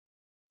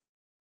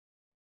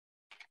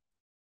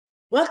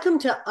Welcome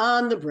to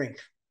On the Brink,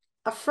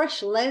 a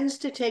fresh lens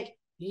to take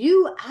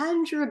you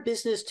and your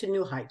business to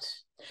new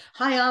heights.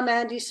 Hi, I'm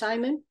Andi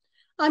Simon.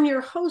 I'm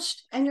your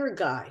host and your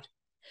guide.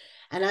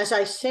 And as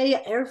I say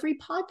every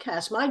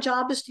podcast, my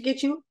job is to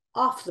get you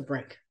off the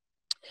brink.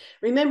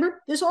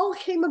 Remember, this all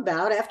came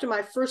about after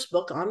my first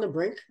book, On the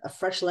Brink, A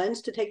Fresh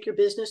Lens to Take Your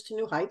Business to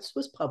New Heights,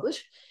 was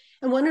published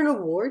and won an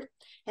award.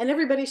 And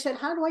everybody said,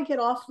 how do I get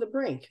off the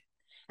brink?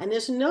 And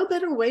there's no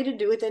better way to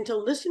do it than to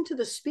listen to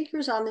the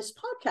speakers on this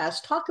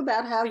podcast talk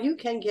about how you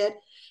can get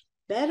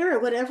better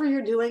at whatever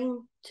you're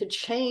doing to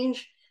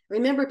change.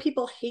 Remember,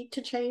 people hate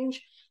to change.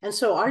 And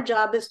so our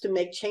job is to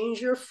make change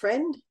your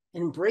friend,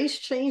 embrace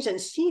change, and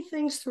see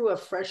things through a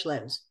fresh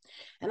lens.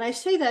 And I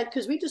say that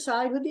because we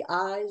decide with the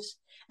eyes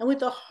and with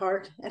the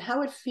heart and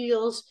how it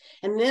feels.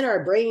 And then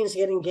our brains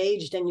get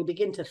engaged and you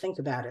begin to think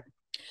about it.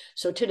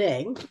 So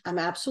today, I'm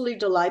absolutely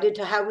delighted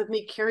to have with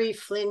me Kerry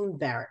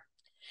Barrett.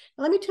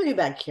 Now, let me tell you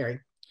about Kerry.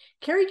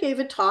 Kerry gave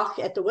a talk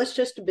at the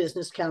Westchester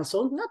Business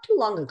Council not too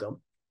long ago,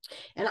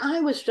 and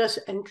I was just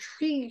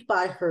intrigued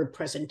by her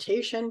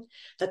presentation.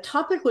 The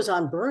topic was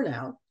on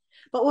burnout,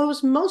 but what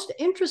was most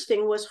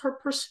interesting was her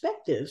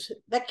perspectives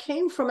that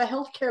came from a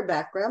healthcare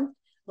background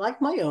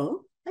like my own.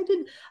 I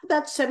did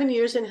about 7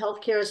 years in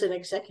healthcare as an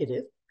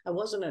executive. I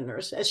wasn't a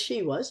nurse, as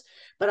she was,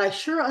 but I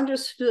sure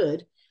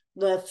understood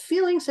the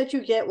feelings that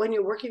you get when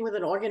you're working with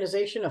an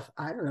organization of,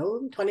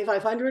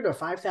 2,500 or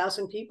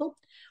 5,000 people,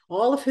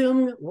 all of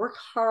whom work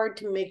hard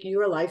to make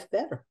your life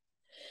better.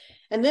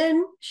 And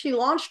then she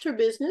launched her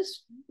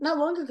business not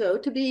long ago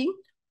to be,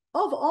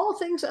 of all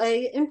things,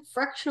 a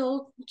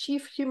fractional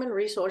chief human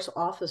resource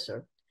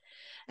officer.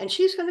 And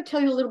she's going to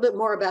tell you a little bit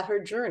more about her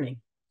journey.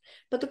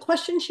 But the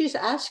question she's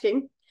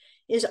asking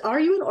is, are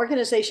you an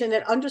organization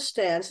that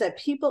understands that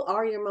people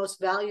are your most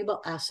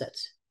valuable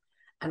assets?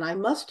 And I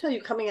must tell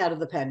you, coming out of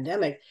the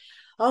pandemic,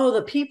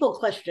 the people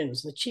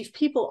questions, the chief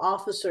people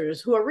officers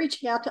who are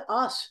reaching out to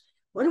us.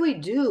 What do we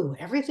do?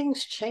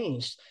 Everything's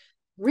changed.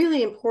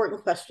 Really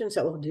important questions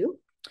that we'll do.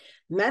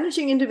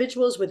 Managing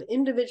individuals with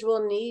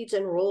individual needs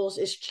and roles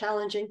is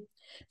challenging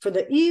for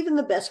even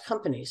the best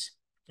companies.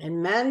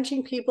 And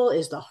managing people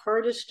is the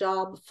hardest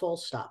job, full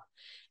stop.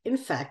 In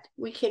fact,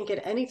 we can't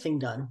get anything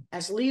done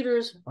as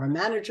leaders or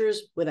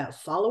managers without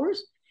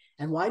followers.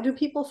 And why do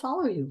people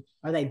follow you?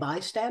 Are they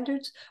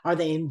bystanders? Are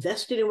they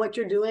invested in what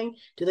you're doing?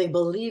 Do they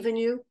believe in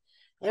you?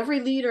 Every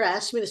leader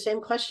asks me the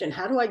same question.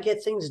 How do I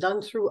get things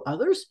done through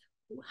others?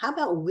 How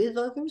about with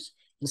others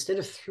instead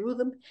of through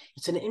them?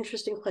 It's an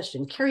interesting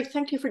question. Kerry,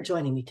 thank you for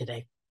joining me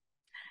today.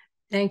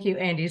 Thank you,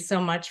 Andi,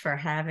 so much for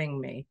having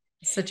me.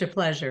 It's such a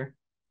pleasure.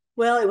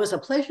 Well, it was a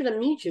pleasure to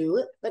meet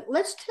you, but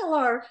let's tell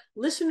our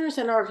listeners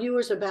and our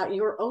viewers about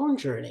your own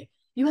journey.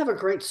 You have a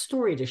great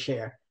story to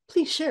share.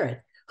 Please share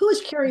it. Who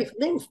is Kerry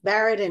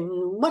Barrett and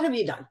what have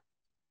you done?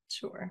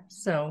 Sure.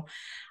 So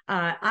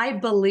I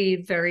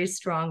believe very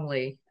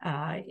strongly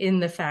in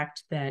the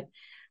fact that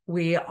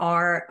we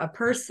are a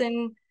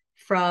person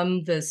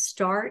from the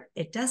start.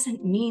 It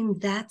doesn't mean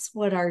that's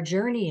what our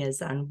journey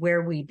is on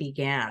where we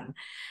began.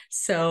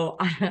 So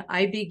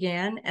I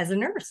began as a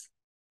nurse.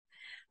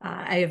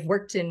 I have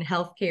worked in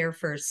healthcare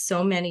for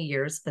so many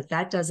years, but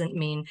that doesn't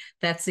mean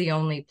that's the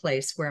only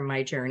place where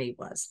my journey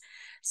was.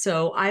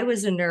 So I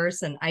was a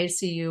nurse, an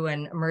ICU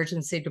and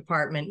emergency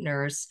department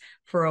nurse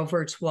for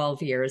over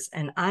 12 years,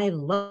 and I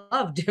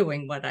loved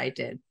doing what I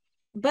did.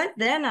 But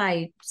then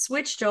I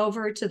switched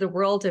over to the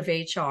world of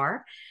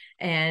HR,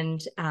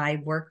 and I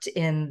worked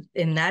in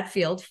that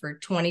field for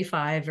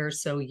 25 or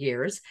so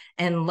years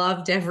and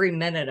loved every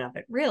minute of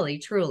it, really,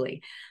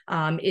 truly.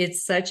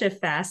 It's such a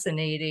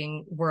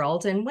fascinating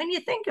world. And when you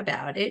think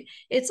about it,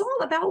 it's all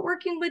about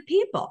working with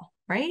people,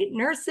 right?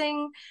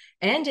 Nursing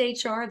and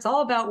HR, it's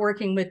all about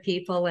working with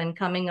people and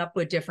coming up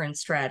with different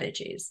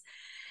strategies.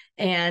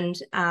 And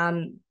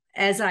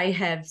as I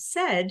have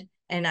said,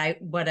 and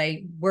what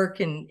I work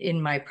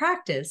in my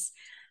practice,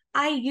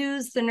 I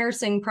use the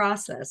nursing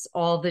process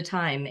all the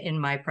time in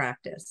my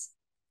practice.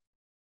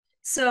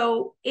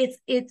 So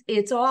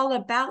it's all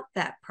about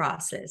that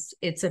process.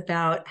 It's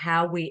about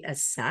how we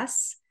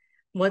assess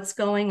what's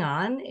going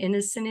on in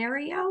a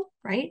scenario,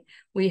 right?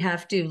 We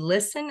have to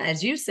listen,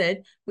 as you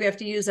said, we have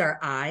to use our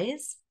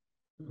eyes.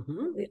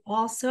 Mm-hmm. We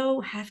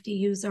also have to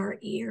use our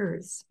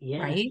ears,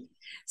 yes. Right?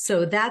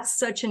 So that's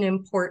such an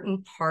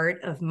important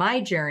part of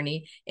my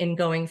journey in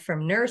going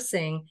from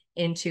nursing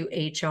into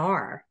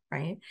HR,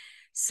 right?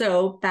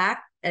 So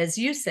back, as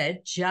you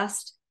said,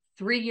 just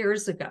 3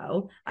 years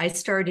ago, I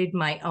started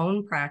my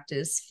own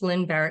practice,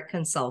 Barrett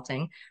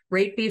Consulting,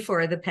 right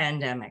before the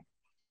pandemic.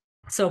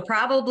 So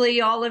probably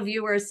all of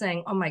you are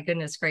saying, oh my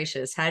goodness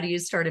gracious, how do you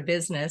start a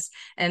business?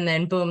 And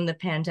then boom, the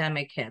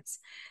pandemic hits.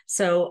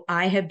 So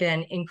I have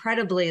been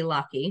incredibly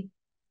lucky,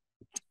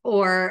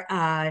 or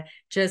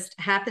just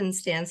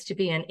happenstance to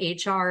be in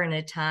HR in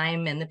a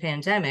time in the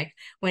pandemic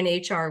when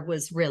HR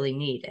was really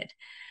needed.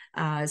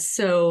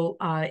 So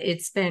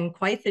it's been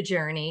quite the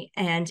journey.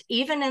 And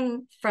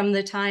even from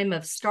the time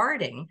of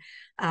starting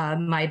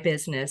my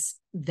business,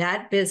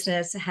 that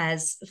business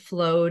has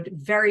flowed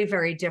very,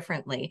 very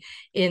differently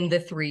in the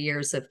 3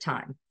 years of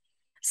time.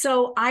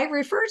 So I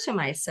refer to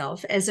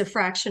myself as a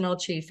fractional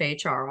chief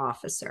HR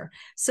officer.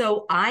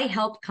 So I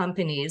help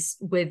companies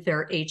with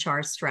their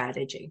HR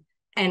strategy.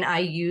 And I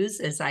use,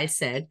 as I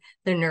said,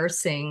 the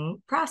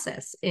nursing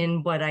process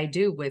in what I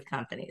do with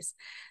companies.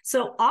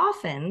 So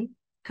often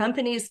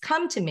companies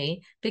come to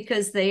me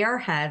because they are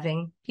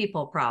having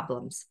people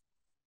problems.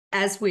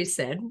 As we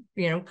said,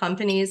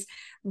 companies,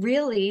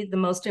 really the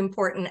most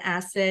important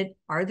asset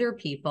are their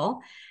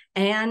people.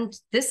 And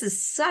this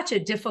is such a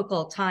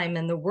difficult time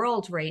in the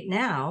world right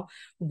now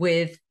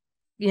with,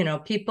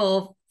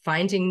 people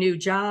finding new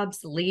jobs,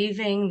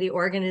 leaving the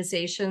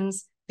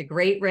organizations, the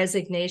great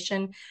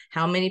resignation.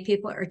 How many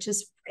people are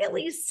just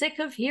really sick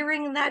of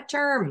hearing that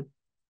term?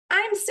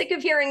 I'm sick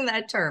of hearing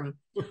that term.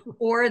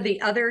 Or the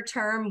other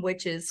term,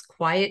 which is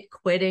quiet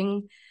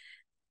quitting.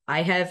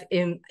 I have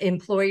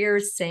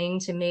employers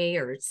saying to me,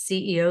 or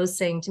CEOs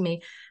saying to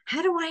me,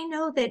 how do I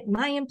know that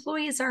my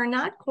employees are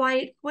not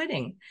quiet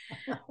quitting?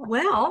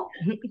 Well,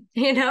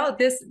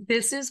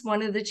 this is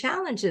one of the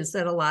challenges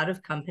that a lot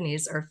of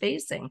companies are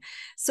facing.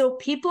 So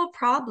people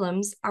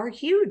problems are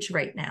huge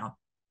right now.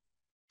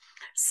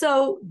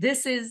 So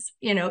this is,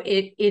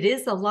 it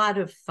is a lot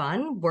of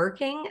fun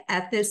working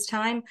at this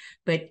time,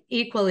 but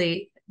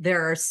equally,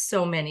 there are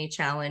so many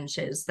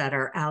challenges that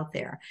are out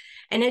there.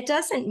 And it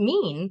doesn't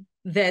mean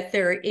that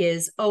there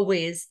is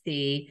always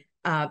the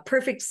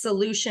perfect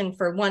solution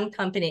for one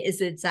company is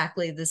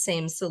exactly the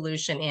same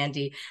solution,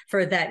 Andi,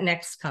 for that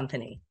next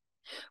company.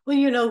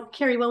 Well,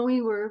 Kerry, when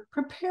we were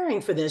preparing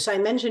for this, I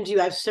mentioned you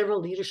have several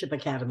leadership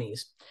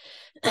academies.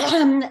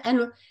 And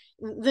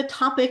the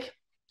topic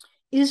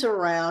is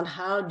around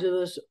how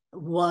does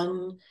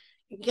one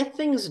get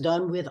things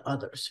done with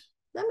others?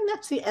 I mean,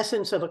 that's the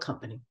essence of a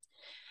company.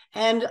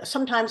 And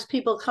sometimes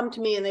people come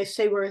to me and they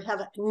say we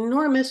have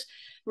enormous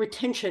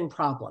retention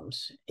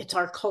problems. It's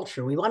our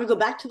culture. We want to go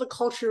back to the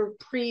culture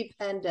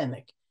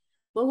pre-pandemic.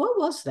 Well, what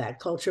was that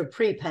culture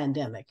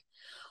pre-pandemic?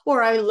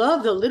 Or I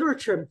love the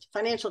literature.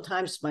 Financial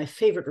Times is my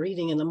favorite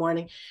reading in the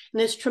morning. And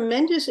there's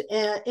tremendous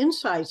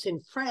insights in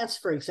France,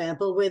 for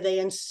example, where they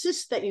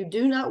insist that you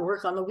do not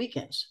work on the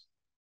weekends.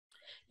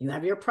 You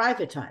have your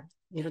private time.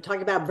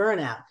 Talking about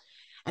burnout.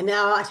 And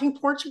now I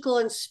think Portugal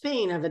and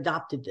Spain have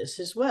adopted this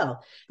as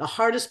well. The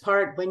hardest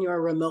part when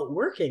you're remote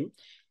working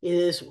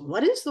is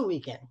what is the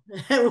weekend?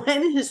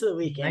 When is the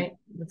weekend? Right.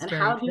 And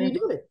how do you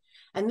do it?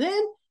 And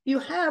then you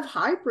have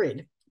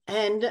hybrid.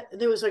 And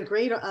there was a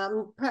great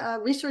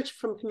research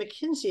from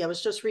McKinsey I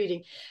was just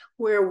reading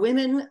where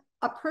women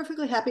are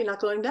perfectly happy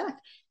not going back.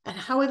 And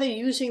how are they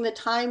using the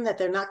time that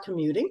they're not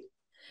commuting?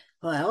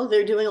 Well,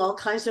 they're doing all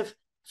kinds of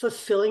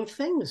fulfilling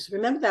things.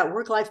 Remember that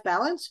work-life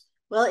balance?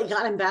 Well, it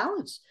got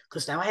imbalanced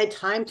because now I had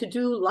time to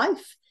do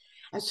life.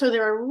 And so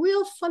there are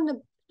real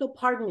fundamental,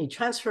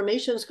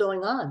 transformations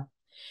going on.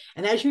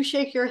 And as you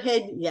shake your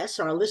head, yes,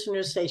 our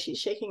listeners say she's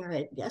shaking her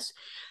head, yes.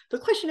 The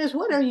question is,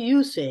 what are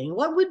you saying?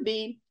 What would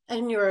be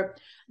in your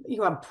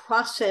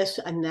process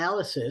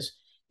analysis,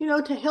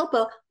 to help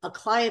a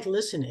client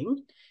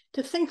listening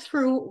to think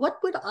through what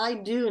would I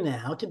do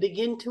now to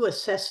begin to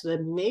assess the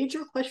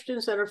major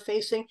questions that are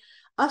facing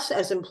us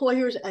as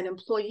employers and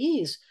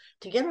employees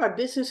to get our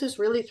businesses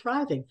really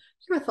thriving.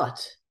 Your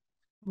thoughts?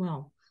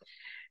 Well,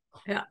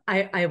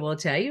 I will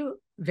tell you,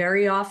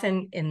 very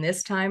often in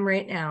this time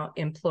right now,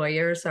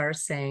 employers are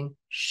saying,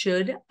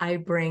 should I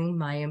bring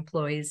my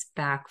employees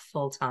back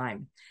full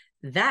time?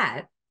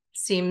 That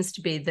seems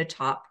to be the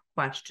top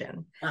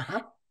question.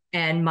 Uh-huh.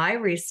 And my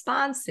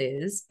response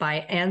is by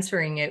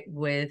answering it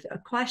with a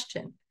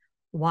question.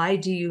 Why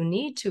do you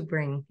need to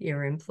bring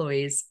your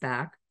employees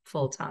back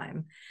full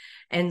time?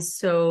 And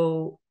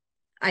so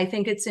I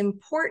think it's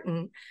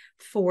important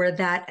for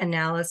that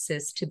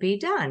analysis to be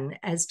done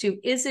as to,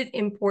 is it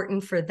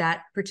important for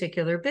that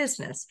particular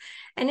business?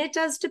 And it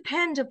does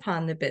depend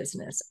upon the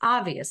business,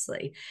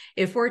 obviously.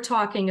 If we're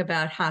talking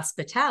about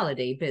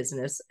hospitality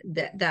business,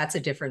 that's a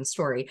different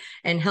story.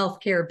 And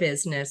healthcare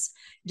business,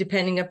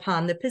 depending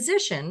upon the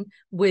position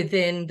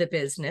within the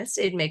business,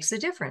 it makes a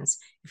difference.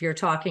 If you're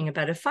talking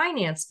about a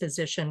finance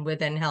position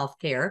within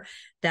healthcare,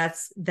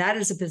 that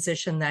is a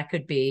position that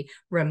could be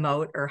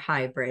remote or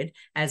hybrid,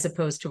 as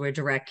opposed to a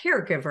direct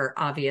caregiver,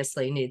 obviously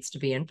needs to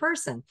be in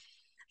person.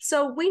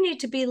 So we need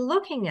to be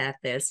looking at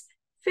this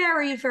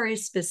very, very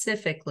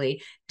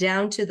specifically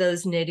down to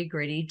those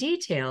nitty-gritty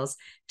details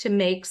to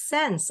make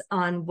sense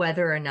on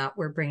whether or not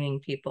we're bringing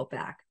people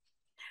back.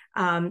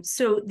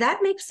 So that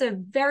makes a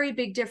very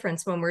big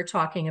difference when we're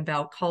talking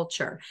about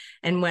culture.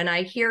 And when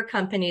I hear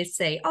companies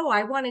say, oh,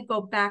 I want to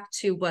go back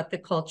to what the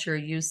culture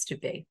used to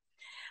be,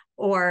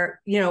 or,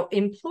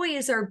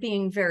 employees are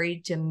being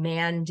very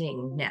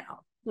demanding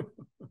now.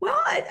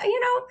 Well,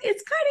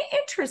 it's kind of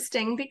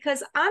interesting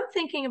because I'm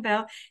thinking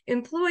about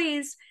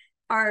employees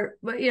are,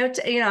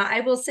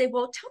 I will say,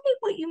 well, tell me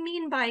what you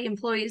mean by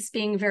employees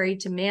being very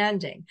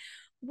demanding.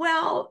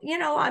 Well,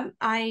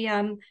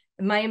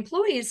 my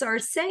employees are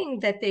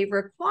saying that they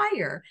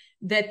require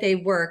that they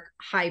work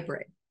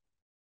hybrid.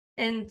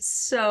 And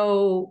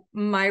so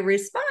my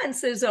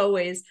response is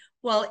always,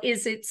 well,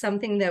 is it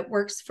something that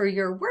works for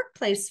your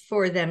workplace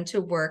for them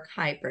to work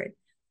hybrid?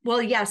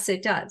 Well, yes,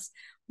 it does.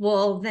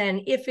 Well,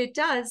 then if it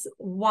does,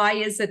 why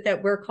is it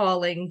that we're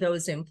calling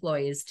those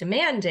employees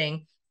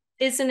demanding?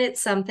 Isn't it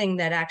something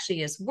that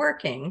actually is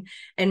working?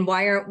 And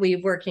why aren't we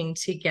working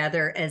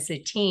together as a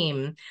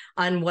team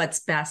on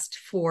what's best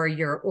for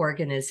your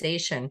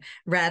organization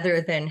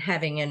rather than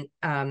having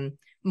an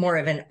more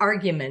of an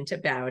argument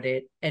about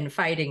it and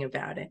fighting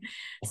about it?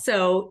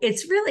 So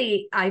it's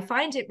really, I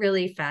find it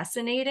really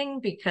fascinating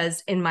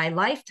because in my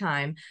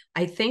lifetime,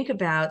 I think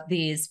about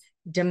these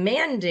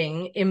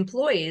demanding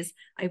employees.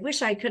 I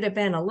wish I could have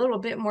been a little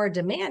bit more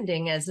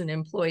demanding as an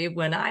employee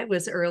when I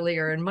was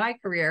earlier in my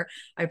career.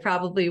 I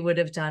probably would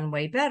have done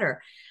way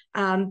better.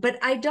 But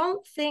I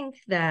don't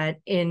think that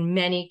in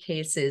many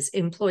cases,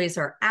 employees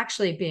are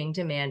actually being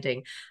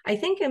demanding. I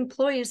think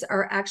employees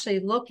are actually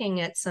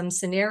looking at some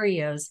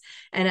scenarios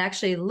and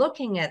actually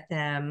looking at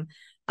them,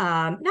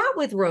 not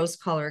with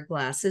rose-colored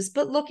glasses,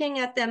 but looking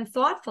at them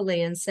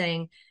thoughtfully and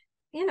saying,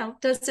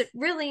 does it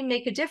really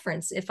make a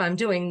difference if I'm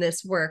doing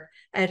this work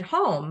at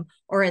home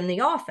or in the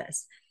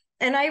office?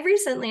 And I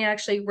recently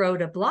actually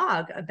wrote a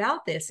blog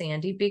about this,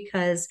 Andi,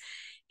 because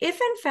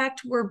if in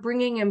fact we're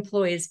bringing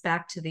employees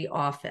back to the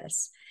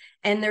office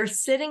and they're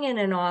sitting in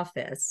an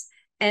office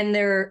and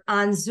they're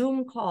on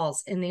Zoom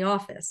calls in the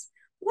office,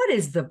 what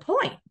is the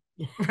point?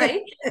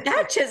 Right?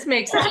 That just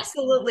makes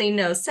absolutely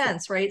no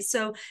sense, right?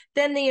 So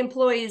then the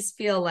employees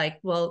feel like,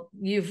 well,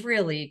 you've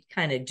really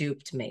kind of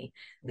duped me.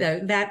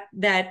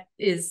 That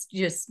is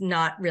just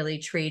not really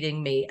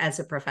treating me as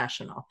a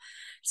professional.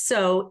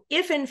 So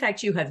if in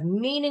fact you have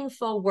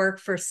meaningful work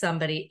for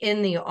somebody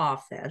in the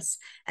office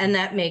and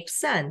that makes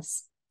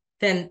sense,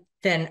 then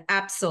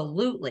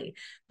absolutely.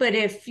 But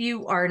if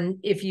you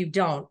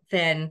don't,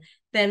 then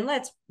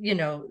let's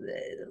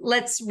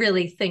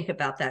really think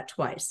about that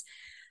twice.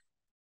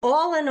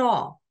 All in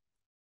all,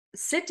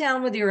 sit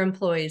down with your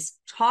employees,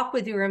 talk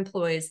with your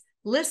employees,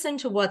 listen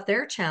to what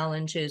their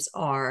challenges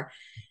are,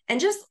 and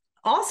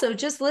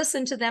just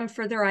listen to them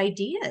for their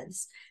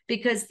ideas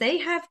because they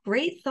have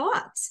great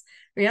thoughts.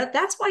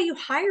 That's why you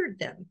hired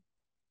them.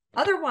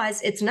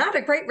 Otherwise, it's not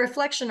a great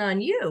reflection on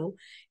you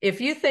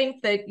if you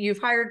think that you've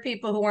hired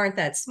people who aren't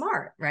that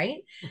smart, right?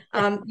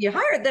 You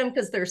hired them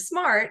because they're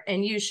smart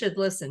and you should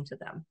listen to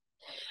them.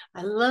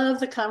 I love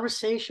the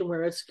conversation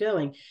where it's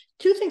going.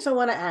 Two things I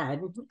want to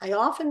add. I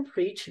often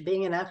preach,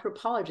 being an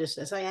anthropologist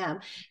as I am,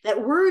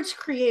 that words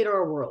create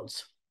our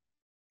worlds.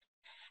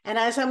 And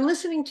as I'm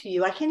listening to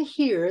you, I can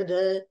hear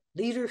the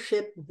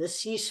leadership, the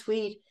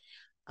C-suite,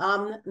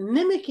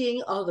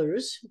 mimicking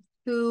others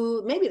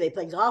who maybe they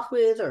play golf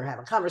with or have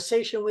a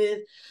conversation with,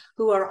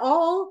 who are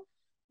all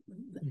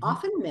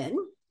often men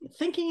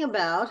thinking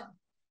about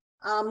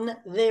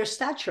their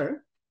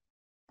stature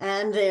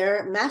and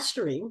their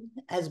mastery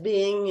as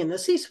being in the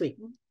C-suite.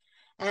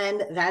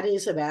 And that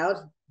is about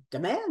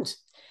demand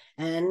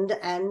and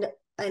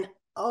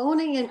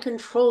owning and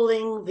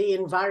controlling the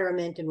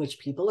environment in which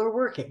people are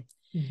working.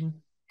 Mm-hmm.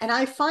 And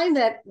I find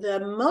that the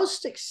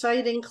most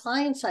exciting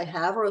clients I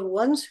have are the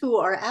ones who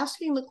are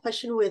asking the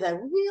question with a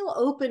real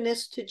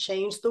openness to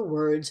change the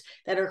words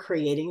that are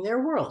creating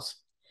their worlds.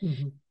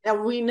 Mm-hmm.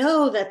 And we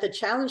know that the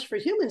challenge for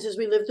humans is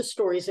we live the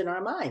stories in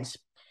our minds.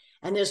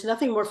 And there's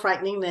nothing more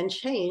frightening than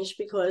change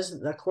because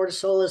the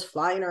cortisol is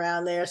flying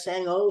around there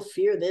saying, oh,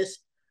 fear this.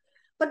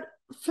 But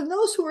for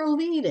those who are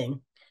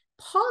leading,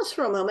 pause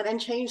for a moment and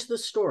change the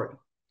story.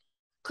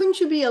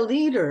 Couldn't you be a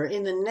leader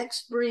in the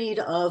next breed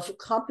of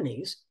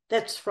companies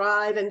that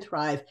thrive and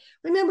thrive?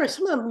 Remember,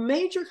 some of the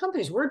major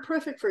companies,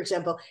 WordPerfect, for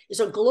example,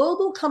 is a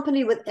global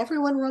company with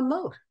everyone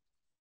remote.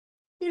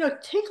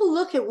 Take a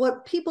look at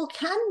what people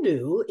can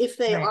do if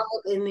they are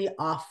in the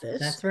office.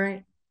 That's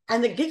right.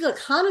 And the gig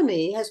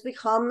economy has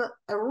become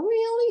a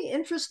really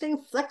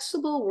interesting,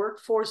 flexible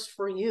workforce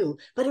for you,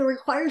 but it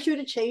requires you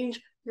to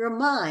change your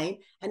mind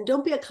and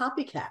don't be a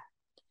copycat.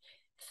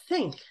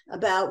 Think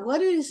about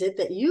what is it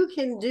that you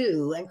can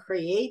do and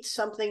create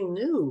something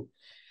new,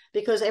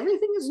 because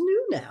everything is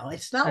new now.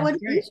 It's not what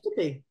it used to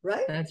be,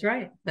 right? That's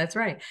right. That's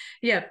right.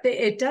 Yeah.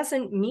 It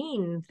doesn't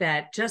mean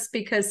that just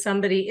because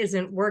somebody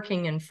isn't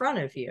working in front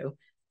of you,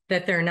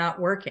 that they're not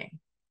working.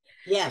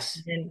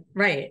 Yes.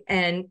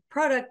 And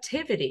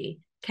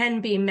productivity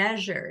can be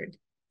measured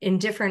in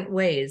different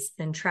ways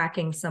than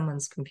tracking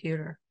someone's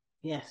computer.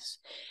 Yes.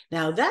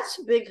 Now that's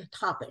a big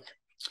topic.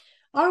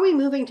 Are we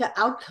moving to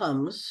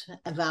outcomes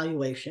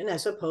evaluation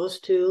as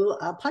opposed to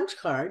a punch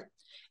card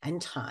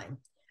and time?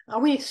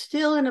 Are we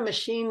still in a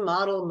machine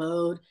model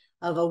mode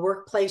of a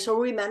workplace, or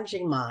are we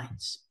managing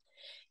minds?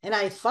 And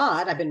I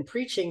thought, I've been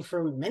preaching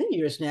for many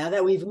years now,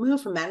 that we've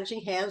moved from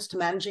managing hands to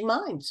managing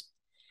minds.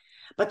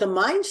 But the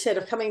mindset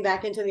of coming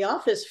back into the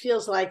office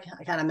feels like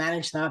I got to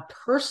manage the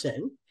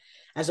person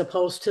as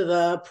opposed to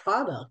the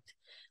product.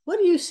 What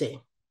do you see?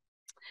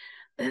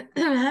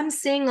 I'm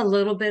seeing a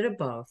little bit of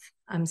both.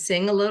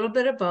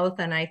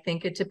 And I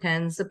think it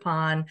depends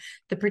upon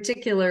the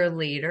particular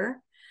leader.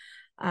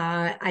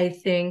 I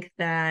think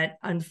that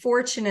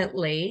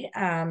unfortunately,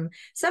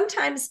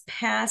 sometimes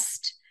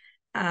past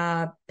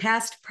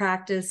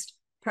practice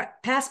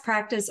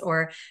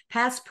or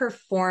past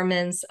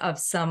performance of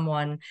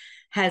someone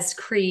has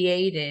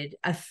created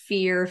a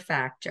fear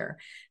factor.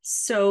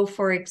 So,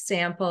 for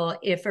example,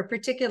 if a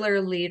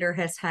particular leader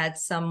has had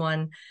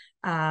someone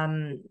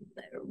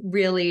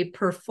really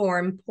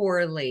perform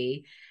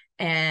poorly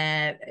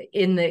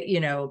in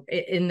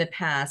the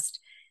past,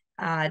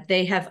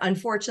 they have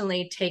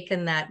unfortunately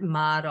taken that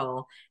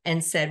model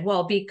and said,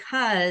 well,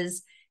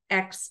 because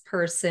X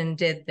person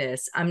did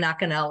this, I'm not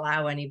going to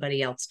allow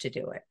anybody else to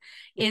do it.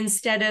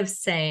 Instead of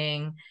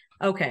saying,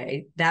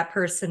 okay, that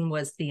person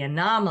was the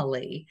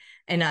anomaly,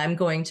 and I'm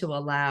going to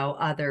allow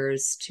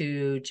others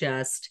to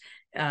just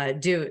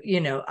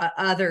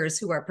others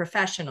who are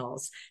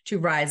professionals to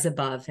rise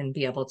above and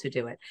be able to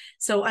do it.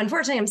 So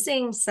unfortunately, I'm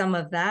seeing some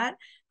of that.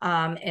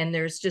 And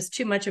there's just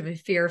too much of a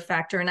fear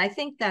factor. And I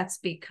think that's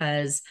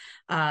because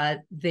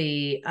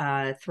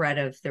the threat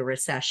of the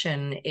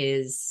recession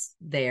is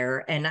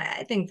there. And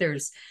I think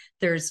there's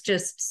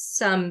just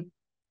some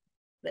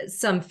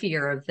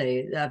fear of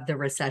the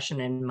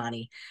recession and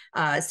money.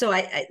 So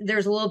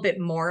there's a little bit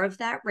more of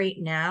that right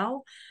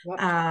now.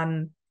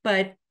 Yep.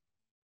 But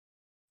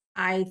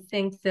I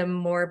think the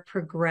more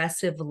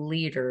progressive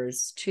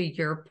leaders, to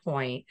your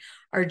point,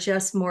 are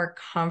just more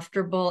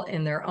comfortable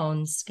in their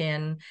own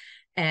skin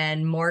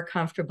and more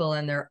comfortable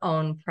in their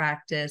own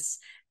practice.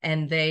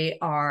 And they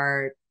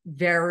are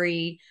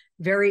very,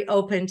 very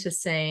open to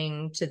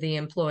saying to the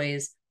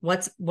employees,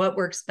 what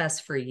works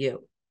best for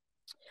you.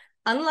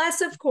 Unless,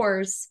 of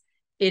course,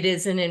 it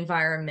is an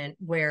environment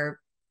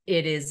where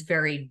it is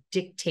very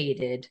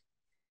dictated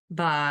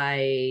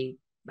by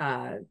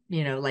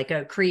like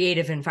a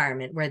creative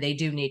environment where they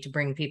do need to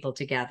bring people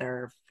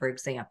together, for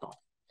example.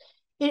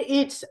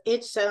 It's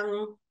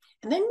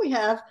and then we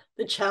have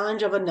the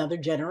challenge of another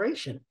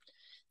generation.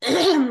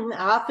 I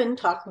often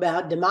talk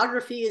about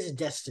demography is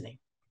destiny.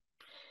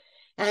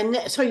 And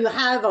so you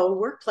have a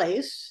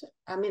workplace.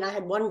 I mean, I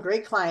had one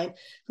great client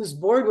whose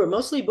board were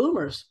mostly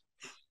boomers,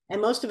 and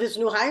most of his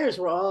new hires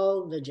were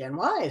all the Gen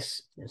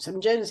Ys and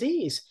some Gen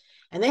Zs.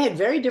 And they had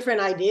very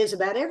different ideas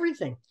about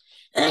everything.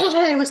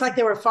 It was like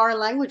they were foreign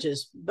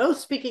languages, both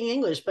speaking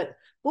English, but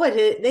boy,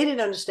 they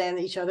didn't understand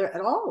each other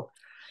at all.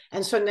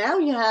 And so now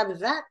you have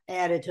that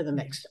added to the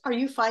mix. Are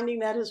you finding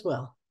that as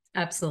well?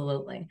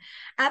 Absolutely.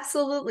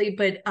 Absolutely.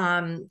 But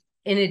in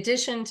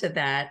addition to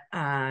that,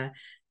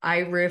 I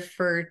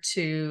refer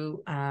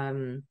to,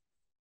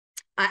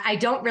 I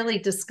don't really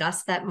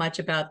discuss that much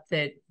about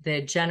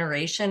the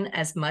generation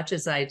as much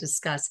as I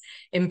discuss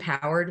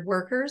empowered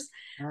workers.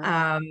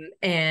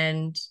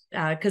 And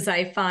because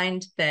I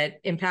find that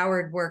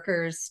empowered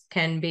workers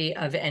can be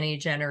of any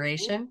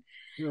generation.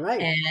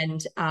 Right.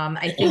 And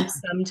I think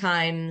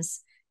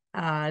sometimes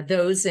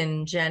those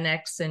in Gen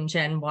X and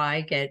Gen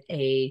Y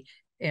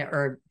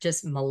or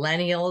just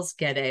millennials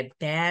get a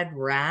bad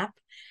rap,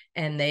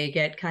 and they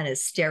get kind of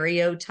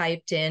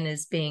stereotyped in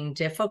as being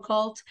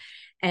difficult.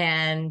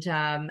 And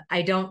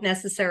I don't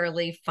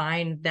necessarily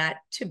find that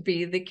to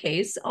be the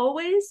case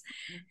always.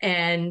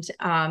 And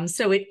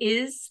so it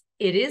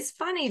is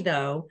funny,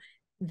 though,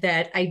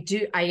 that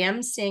I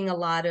am seeing a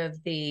lot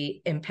of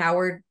the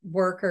empowered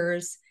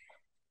workers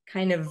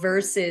kind of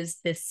versus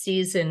the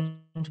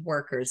seasoned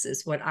workers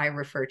is what I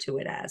refer to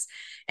it as.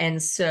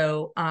 And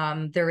so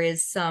there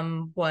is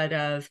somewhat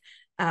of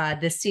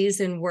the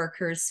seasoned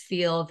workers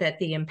feel that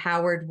the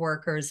empowered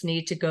workers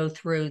need to go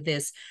through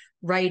this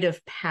rite of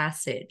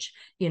passage.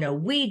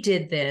 We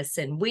did this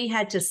and we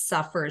had to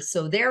suffer,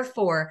 so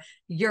therefore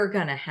you're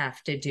going to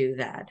have to do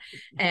that.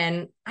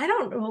 And I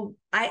don't know,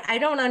 I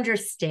don't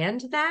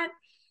understand that,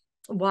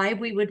 why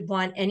we would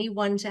want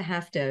anyone to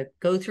have to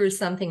go through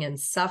something and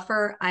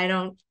suffer. I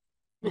don't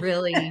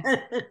really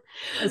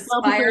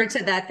aspire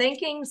to that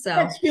thinking. So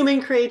that's human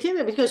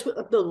creativity, because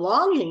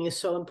belonging is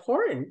so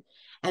important.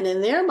 And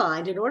in their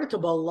mind, in order to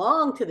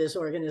belong to this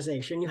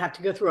organization, you have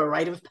to go through a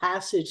rite of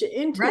passage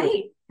into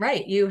it.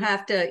 Right. You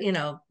have to,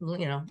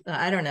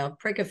 I don't know,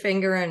 prick a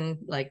finger and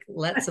like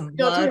let some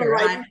blood or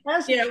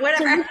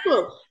whatever.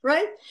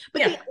 Right.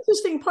 But the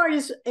interesting part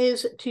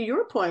is to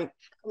your point,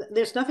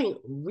 there's nothing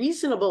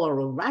reasonable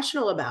or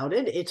rational about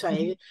it. It's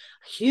a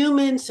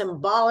human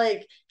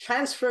symbolic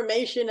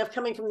transformation of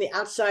coming from the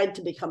outside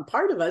to become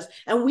part of us.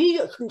 And we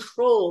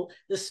control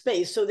the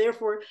space. So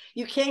therefore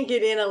you can't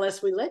get in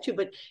unless we let you.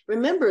 But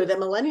remember that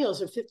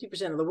millennials are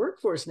 50% of the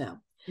workforce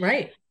now.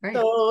 Right.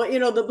 So,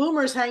 the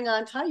boomers hang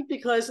on tight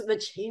because the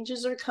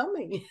changes are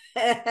coming,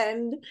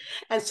 and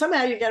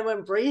somehow you got to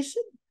embrace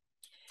it.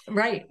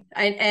 Right.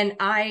 And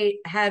I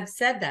have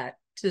said that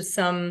to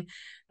some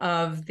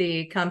of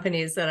the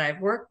companies that I've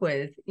worked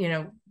with.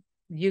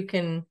 You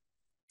can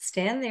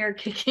stand there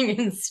kicking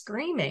and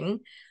screaming,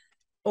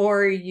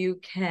 or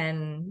you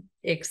can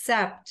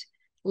accept,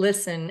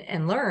 listen,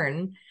 and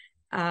learn.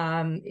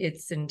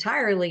 It's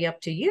entirely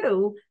up to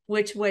you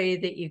which way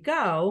that you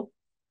go.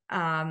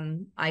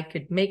 I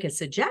could make a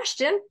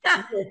suggestion.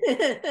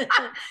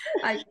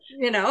 I,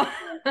 you know.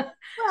 Well,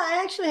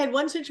 I actually had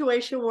one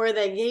situation where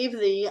they gave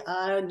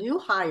the new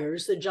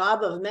hires the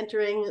job of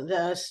mentoring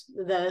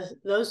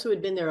those who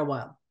had been there a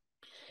while.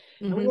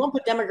 And we won't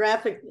put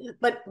demographic,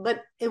 but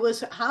it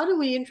was, how do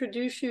we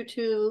introduce you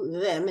to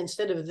them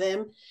instead of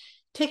them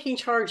taking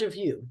charge of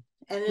you?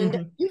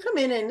 And you come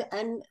in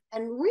and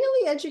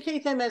really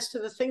educate them as to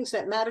the things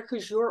that matter,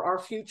 because you're our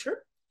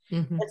future.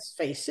 Let's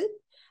face it.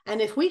 And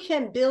if we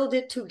can build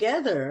it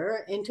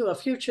together into a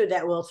future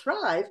that will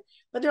thrive,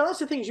 but there are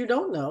lots of things you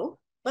don't know,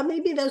 but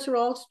maybe those are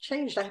all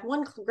changed. I had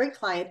one great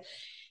client,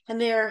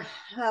 and their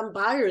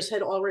buyers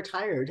had all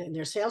retired, and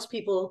their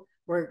salespeople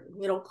were,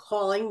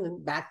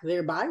 calling back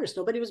their buyers.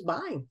 Nobody was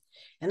buying,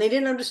 and they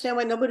didn't understand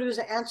why nobody was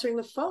answering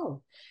the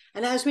phone.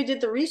 And as we did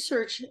the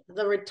research,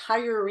 the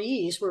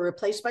retirees were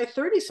replaced by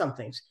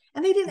 30-somethings,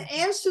 and they didn't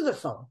answer the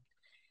phone.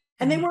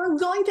 And they weren't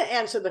going to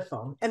answer the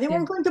phone, and they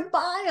weren't going to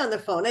buy on the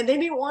phone, and they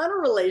didn't want a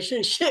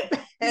relationship.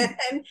 And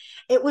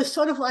it was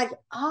sort of like,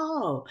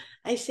 oh,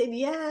 I said,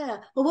 yeah,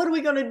 well, what are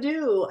we going to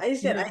do? I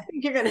said, I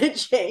think you're going to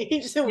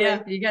change the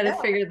way. You got to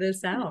figure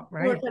this out,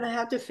 right? We're going to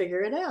have to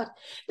figure it out.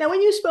 Now,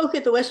 when you spoke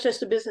at the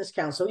Westchester Business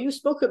Council, you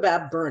spoke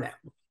about burnout.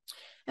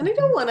 And I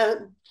don't want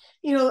to,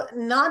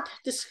 not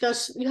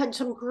discuss, you had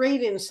some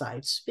great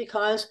insights,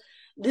 because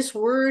this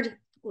word,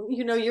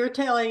 you're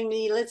telling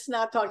me, let's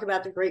not talk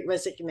about the Great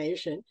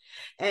Resignation.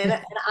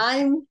 And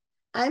I'm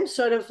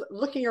sort of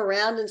looking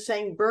around and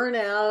saying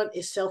burnout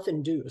is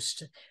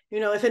self-induced.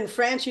 If in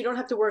France you don't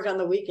have to work on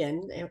the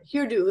weekend,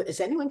 here is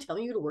anyone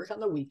telling you to work on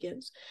the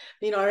weekends?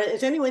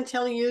 Is anyone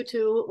telling you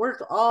to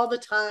work all the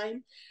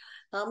time?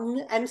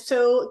 And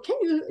so can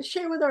you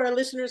share with our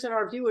listeners and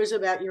our viewers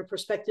about your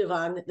perspective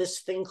on this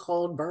thing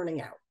called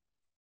burning out?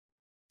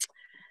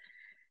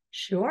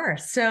 Sure.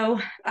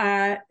 So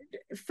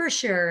for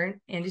sure,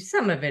 Andi,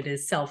 some of it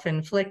is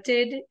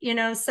self-inflicted.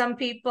 Some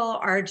people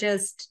are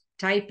just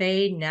type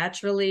A,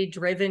 naturally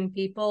driven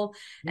people,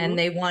 and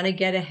they want to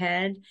get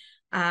ahead.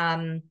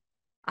 I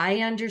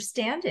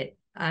understand it.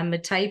 I'm a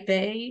type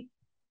A,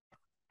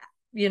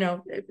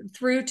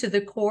 through to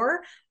the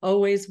core,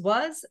 always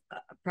was,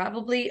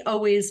 probably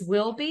always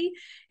will be.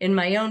 In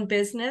my own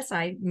business,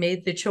 I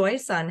made the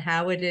choice on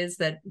how it is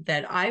that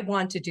I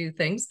want to do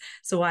things,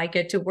 so I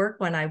get to work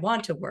when I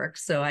want to work.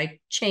 So I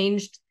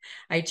changed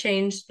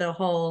the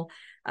whole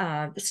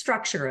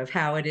structure of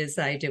how it is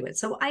I do it.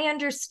 So I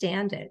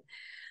understand it.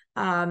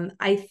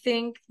 I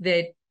think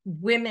that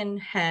women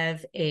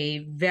have a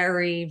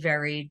very,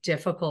 very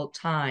difficult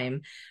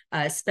time,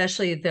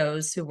 especially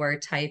those who are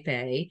type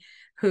A,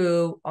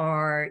 who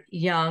are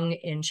young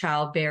in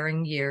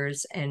childbearing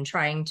years and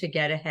trying to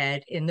get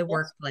ahead in the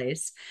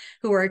workplace,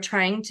 who are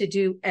trying to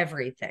do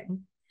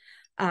everything.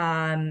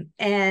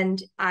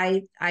 And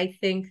I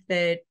think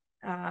that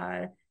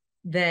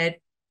that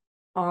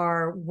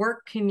our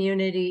work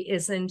community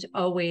isn't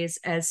always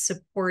as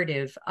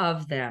supportive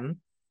of them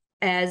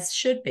as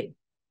should be.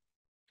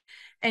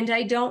 And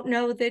I don't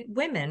know that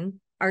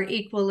women are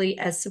equally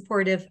as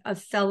supportive of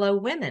fellow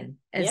women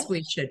as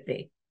we should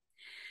be.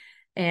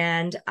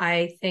 And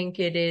I think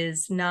it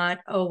is not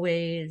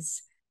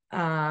always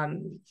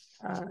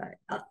allowed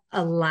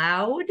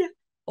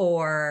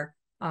or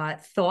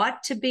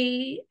thought to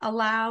be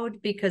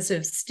allowed because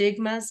of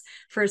stigmas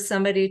for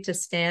somebody to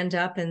stand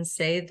up and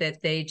say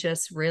that they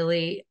just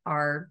really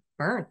are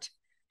burnt.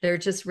 They're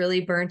just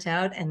really burnt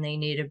out and they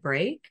need a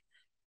break.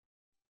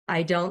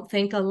 I don't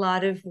think a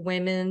lot of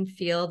women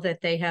feel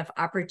that they have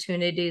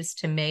opportunities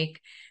to make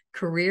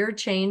career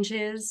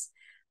changes.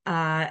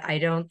 I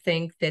don't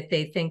think that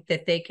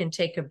they can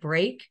take a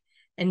break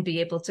and be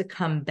able to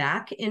come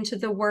back into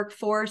the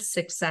workforce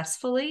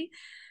successfully.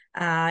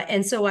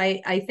 And so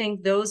I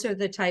think those are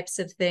the types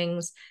of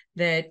things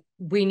that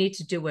we need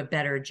to do a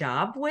better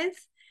job with.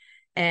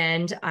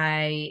 And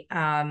I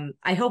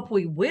hope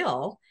we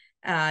will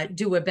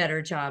do a better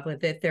job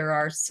with it. There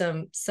are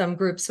some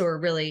groups who are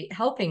really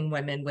helping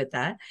women with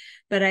that.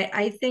 But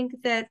I think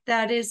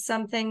that is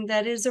something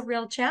that is a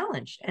real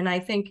challenge. And I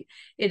think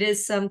it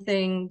is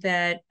something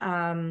that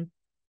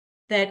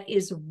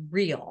is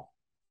real.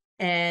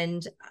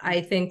 And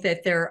I think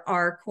that there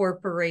are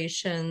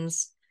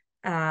corporations,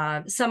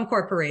 some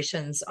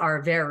corporations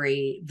are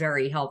very,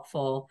 very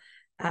helpful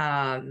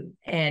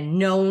and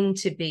known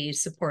to be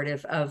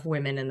supportive of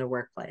women in the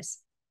workplace.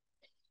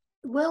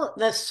 Well,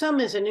 the sum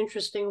is an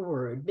interesting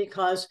word,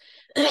 because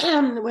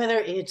whether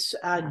it's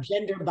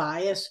gender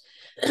bias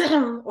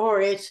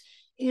or it's,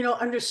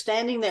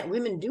 understanding that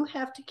women do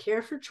have to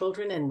care for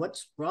children, and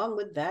what's wrong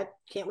with that?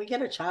 Can't we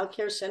get a child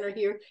care center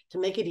here to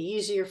make it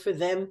easier for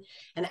them?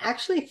 And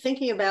actually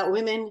thinking about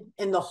women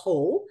in the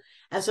whole,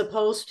 as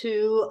opposed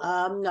to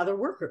another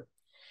worker.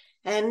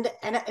 And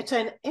it's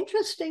an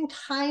interesting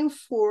time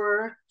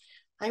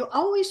I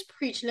always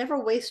preach,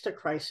 never waste a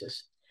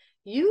crisis.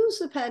 Use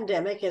the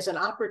pandemic as an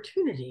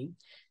opportunity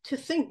to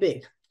think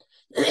big.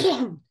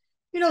 The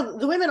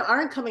women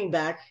aren't coming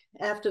back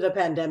after the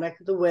pandemic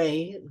the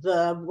way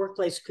the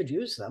workplace could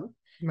use them.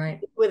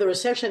 Right. With a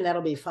recession,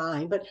 that'll be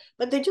fine, but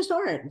they just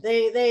aren't.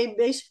 They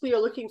basically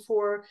are looking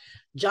for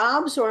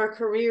jobs or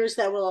careers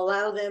that will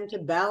allow them to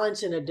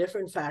balance in a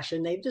different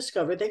fashion. They've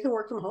discovered they can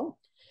work from home.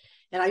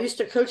 And I used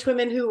to coach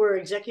women who were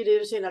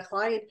executives in a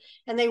client,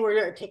 and they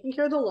were taking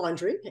care of the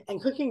laundry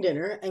and cooking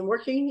dinner and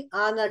working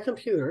on a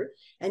computer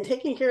and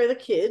taking care of the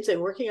kids and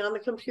working on the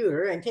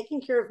computer and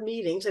taking care of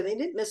meetings. And they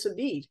didn't miss a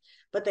beat,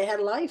 but they had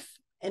life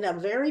in a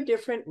very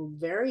different,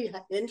 very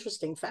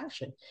interesting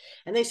fashion.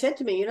 And they said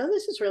to me,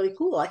 this is really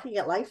cool. I can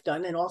get life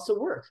done and also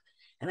work.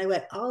 And I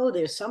went, oh,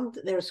 there's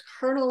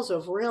kernels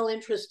of real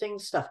interesting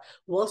stuff.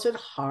 Was it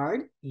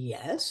hard?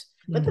 Yes.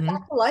 But the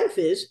fact of life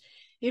is,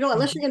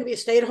 unless you're going to be a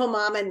stay-at-home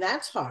mom, and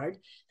that's hard,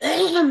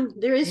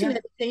 there isn't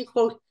anything,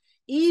 quote,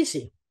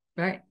 easy.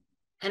 Right.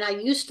 And I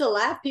used to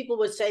laugh. People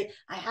would say,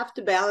 I have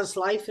to balance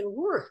life and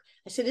work.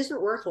 I said,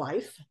 isn't work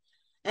life?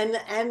 And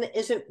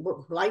isn't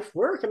life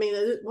work? I mean,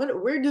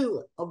 where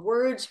do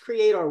words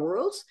create our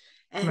worlds?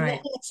 And right.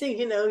 So,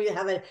 you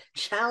have a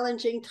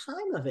challenging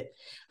time of it.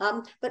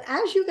 But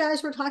as you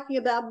guys were talking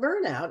about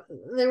burnout,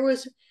 there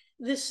was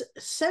this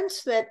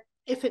sense that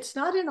if it's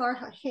not in our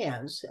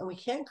hands and we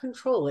can't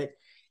control it,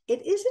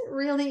 it isn't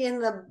really in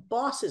the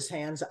boss's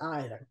hands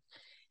either.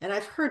 And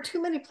I've heard too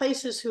many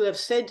places who have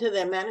said to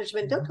their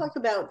management, don't talk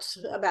about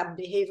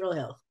behavioral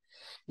health.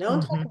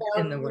 Don't talk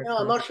about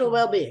emotional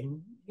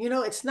well-being.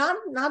 It's not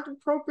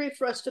appropriate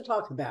for us to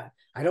talk about it.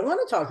 I don't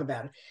want to talk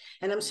about it.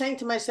 And I'm saying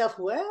to myself,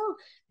 well,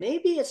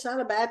 maybe it's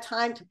not a bad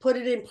time to put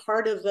it in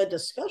part of the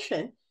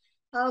discussion,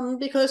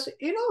 because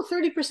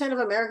 30% of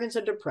Americans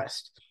are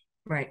depressed.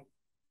 Right.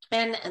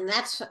 And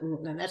that's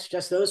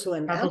just those who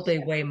announce probably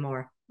way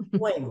more.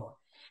 Way more.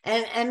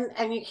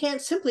 And you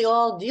can't simply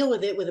all deal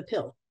with it with a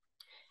pill.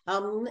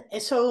 And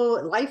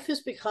so life has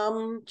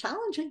become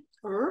challenging.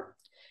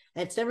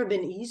 It's never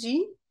been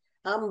easy.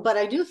 But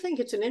I do think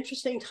it's an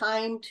interesting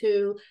time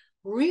to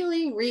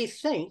really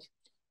rethink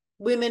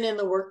women in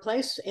the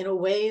workplace in a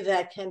way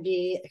that can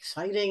be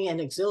exciting and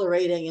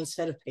exhilarating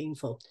instead of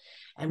painful.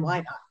 And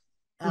why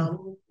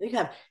not? You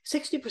have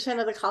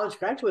 60% of the college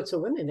graduates are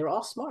women. They're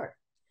all smart.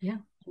 Yeah.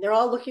 They're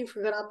all looking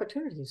for good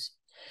opportunities.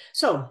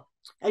 So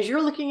as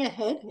you're looking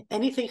ahead,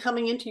 anything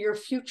coming into your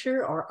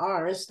future or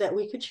ours that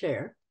we could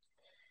share?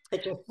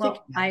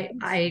 Well,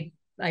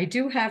 I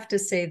do have to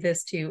say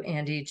this to you,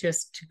 Andi,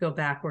 just to go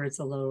backwards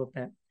a little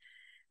bit.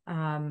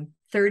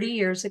 30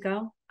 years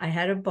ago, I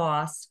had a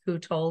boss who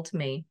told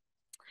me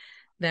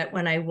that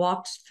when I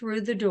walked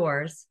through the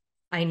doors,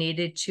 I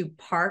needed to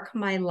park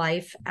my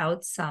life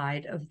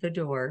outside of the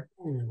door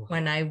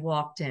when I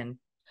walked in.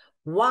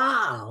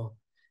 Wow.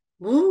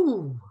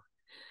 Ooh.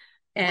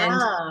 And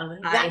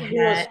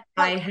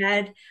I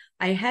had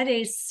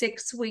a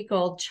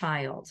 6-week-old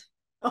child.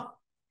 Oh.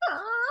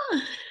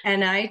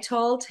 And I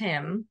told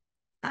him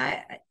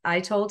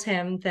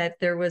that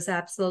there was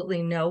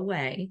absolutely no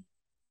way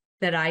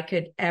that I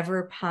could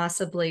ever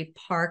possibly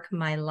park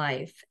my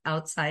life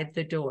outside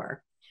the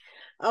door.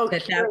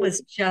 Okay. That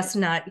was just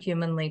not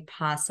humanly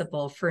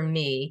possible for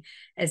me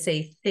as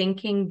a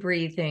thinking,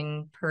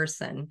 breathing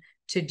person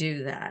to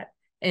do that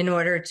in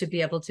order to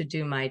be able to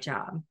do my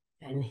job.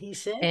 And he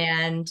said,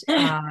 and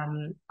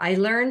I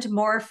learned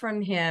more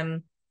from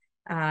him.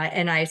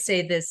 And I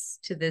say this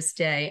to this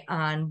day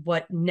on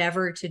what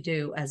never to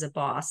do as a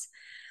boss.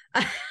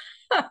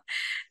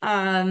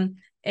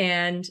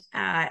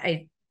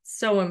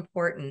 So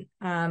important.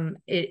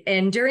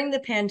 And during the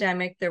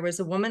pandemic, there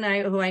was a woman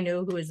who I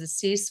knew who was a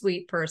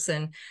C-suite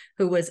person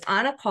who was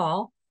on a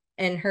call,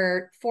 and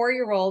her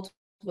 4-year-old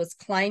was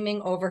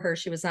climbing over her.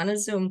 She was on a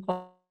Zoom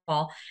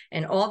call,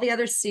 and all the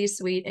other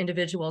C-suite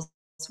individuals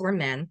were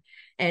men.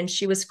 And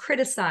she was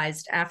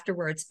criticized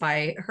afterwards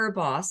by her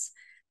boss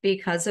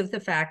because of the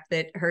fact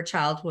that her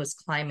child was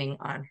climbing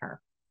on her.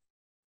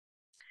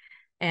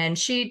 And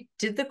she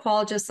did the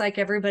call just like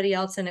everybody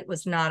else, and it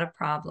was not a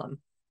problem.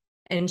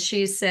 And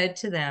she said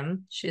to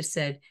them, she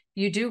said,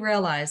 you do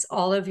realize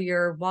all of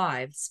your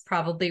wives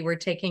probably were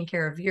taking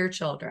care of your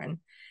children.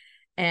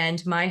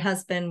 And my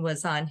husband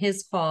was on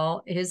his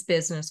call, his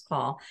business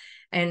call,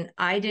 and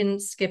I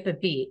didn't skip a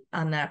beat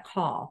on that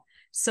call.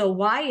 So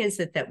why is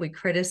it that we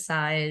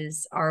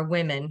criticize our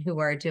women who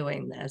are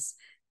doing this?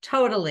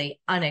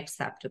 Totally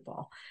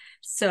unacceptable.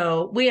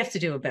 So we have to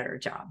do a better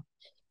job.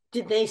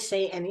 Did they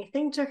say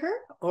anything to her,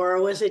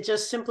 or was it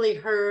just simply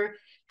her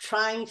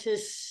trying to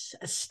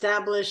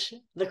establish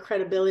the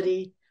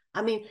credibility?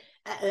 I mean,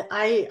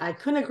 I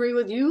couldn't agree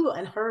with you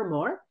and her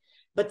more,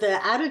 but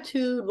the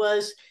attitude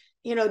was,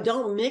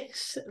 don't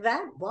mix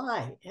that.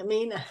 Why? I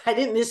mean, I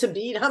didn't miss a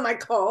beat on my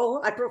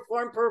call. I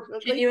performed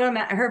perfectly. Can you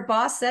imagine? Her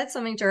boss said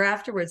something to her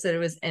afterwards that it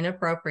was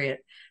inappropriate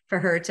for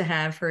her to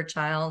have her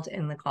child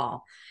in the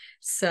call.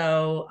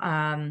 So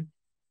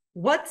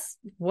what's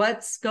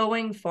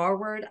going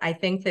forward? I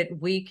think that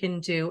we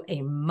can do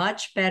a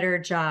much better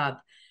job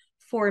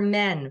for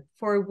men,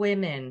 for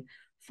women,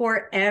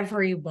 for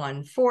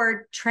everyone,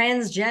 for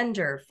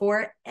transgender,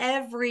 for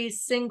every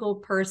single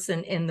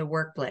person in the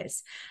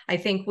workplace. I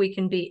think we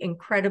can be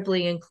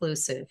incredibly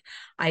inclusive.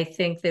 I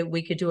think that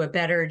we could do a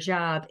better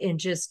job in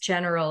just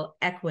general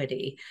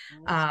equity.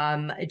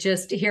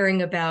 Just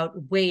hearing about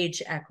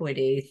wage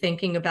equity,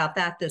 thinking about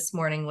that this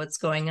morning, what's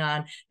going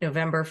on.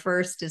 November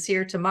 1st is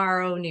here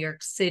tomorrow, New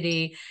York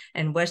City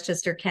and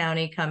Westchester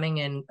County coming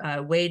in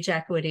wage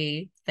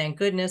equity. Thank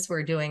goodness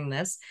we're doing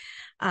this.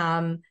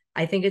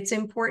 I think it's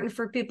important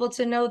for people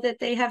to know that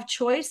they have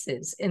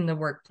choices in the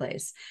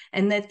workplace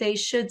and that they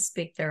should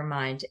speak their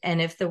mind. And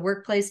if the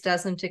workplace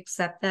doesn't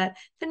accept that,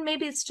 then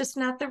maybe it's just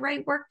not the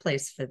right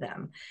workplace for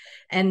them.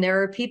 And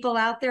there are people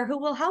out there who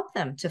will help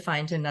them to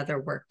find another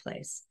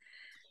workplace.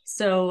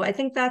 So I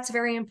think that's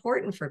very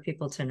important for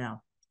people to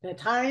know. The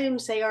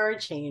times they are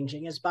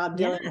changing, as Bob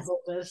Dylan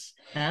told us.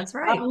 That's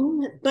right.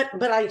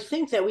 But I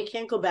think that we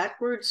can't go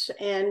backwards.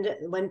 And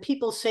when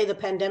people say the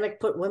pandemic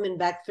put women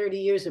back 30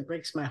 years, it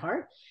breaks my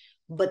heart.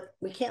 But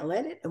we can't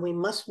let it, and we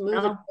must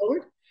move it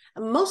forward,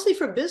 mostly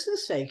for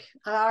business sake.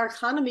 Our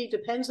economy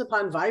depends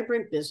upon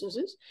vibrant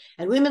businesses,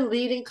 and women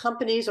leading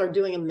companies are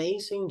doing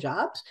amazing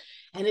jobs,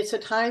 and it's a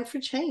time for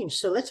change.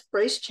 So let's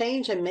embrace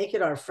change and make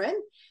it our friend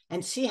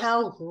and see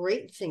how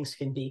great things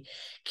can be.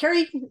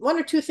 Kerry, one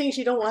or two things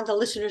you don't want the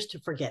listeners to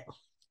forget.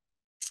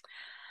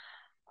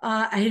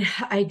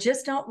 I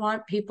just don't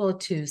want people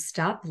to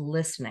stop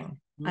listening.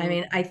 I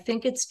mean, I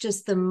think it's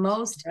just the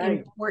most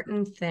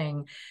important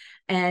thing.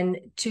 And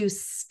to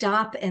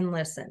stop and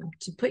listen,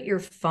 to put your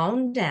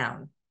phone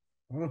down.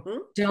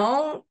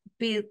 Don't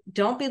be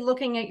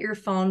looking at your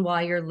phone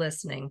while you're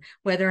listening,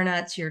 whether or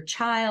not it's your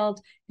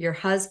child, your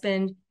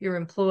husband, your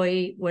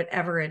employee,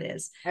 whatever it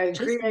is.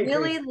 Just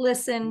really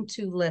listen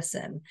to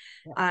listen.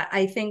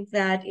 I think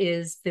that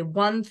is the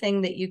one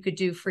thing that you could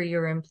do for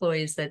your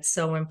employees that's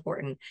so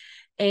important.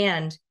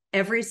 And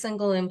every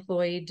single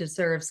employee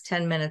deserves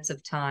 10 minutes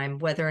of time,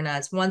 whether or not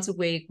it's once a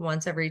week,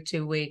 once every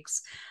 2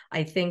 weeks.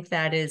 I think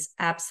that is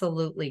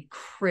absolutely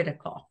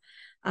critical.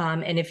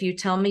 And if you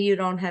tell me you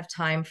don't have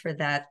time for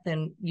that,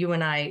 then you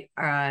and I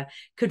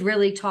could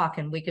really talk,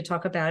 and we could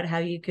talk about how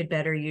you could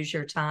better use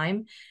your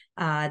time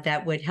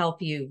that would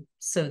help you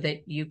so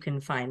that you can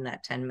find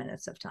that 10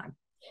 minutes of time.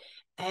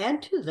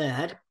 Add to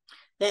that,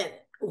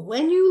 that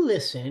when you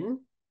listen,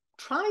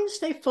 try and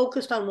stay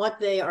focused on what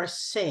they are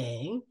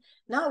saying,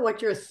 not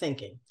what you're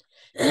thinking,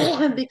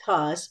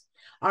 because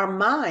our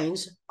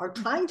minds are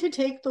trying to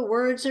take the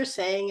words they're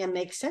saying and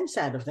make sense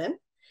out of them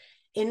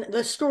in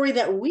the story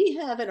that we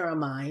have in our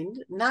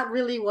mind, not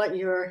really what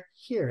you're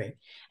hearing.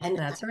 And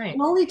that's right. I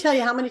can only tell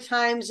you how many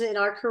times in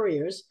our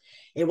careers,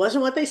 it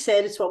wasn't what they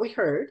said, it's what we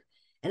heard.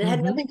 And it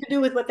had nothing to do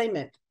with what they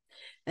meant.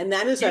 And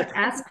that is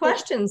ask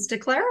questions to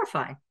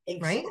clarify,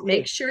 right?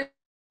 Make sure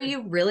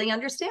you really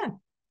understand.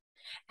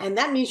 And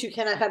that means you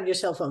cannot have your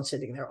cell phone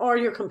sitting there or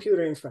your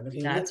computer in front of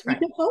you. That's right.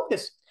 You can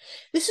focus.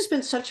 This has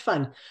been such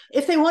fun.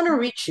 If they want to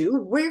reach you,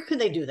 where could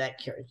they do that,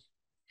 Kerry?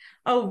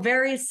 Oh,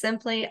 very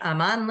simply, I'm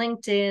on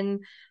LinkedIn.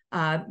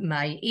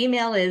 My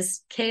email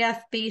is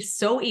KFB,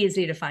 so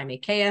easy to find me,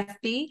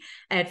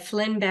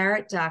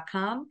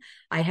 KFB@FlynnBarrett.com.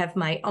 I have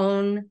my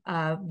own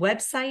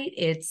website.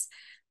 It's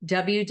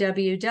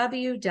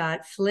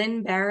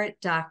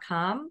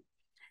www.FlynnBarrett.com.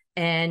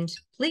 And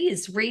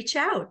please reach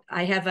out.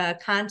 I have a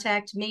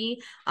contact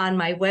me on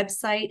my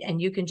website,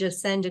 and you can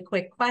just send a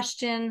quick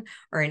question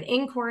or an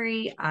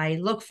inquiry. I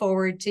look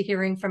forward to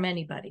hearing from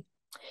anybody.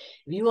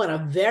 If you want a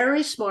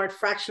very smart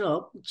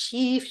fractional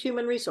chief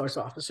human resource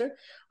officer,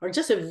 or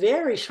just a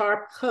very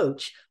sharp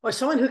coach, or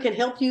someone who can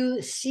help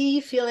you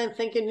see, feel, and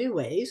think in new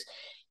ways,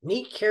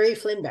 meet Kerry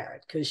Flynn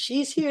Barrett, because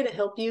she's here to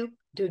help you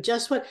do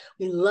just what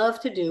we love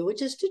to do,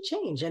 which is to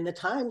change. And the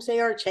times they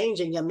are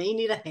changing, you may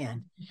need a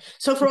hand.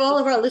 So for all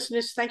of our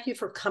listeners, thank you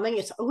for coming.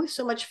 It's always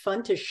so much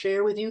fun to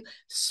share with you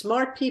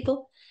smart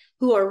people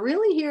who are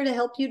really here to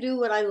help you do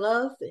what I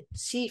love,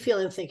 see, feel,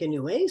 and think in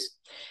new ways.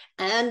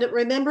 And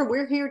remember,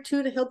 we're here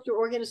too to help your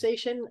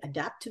organization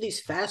adapt to these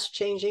fast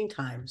changing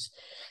times.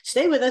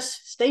 Stay with us,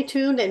 stay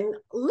tuned, and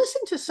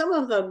listen to some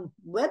of the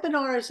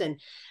webinars and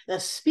the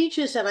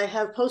speeches that I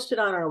have posted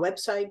on our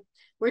website.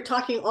 We're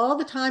talking all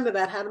the time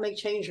about how to make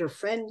change your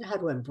friend, how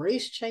to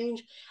embrace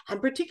change,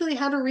 and particularly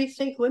how to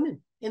rethink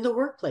women in the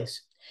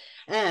workplace.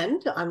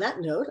 And on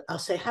that note, I'll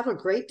say have a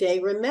great day.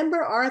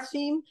 Remember, our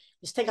theme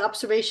is take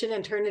observation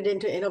and turn it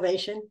into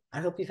innovation.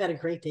 I hope you've had a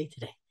great day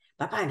today.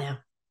 Bye-bye now.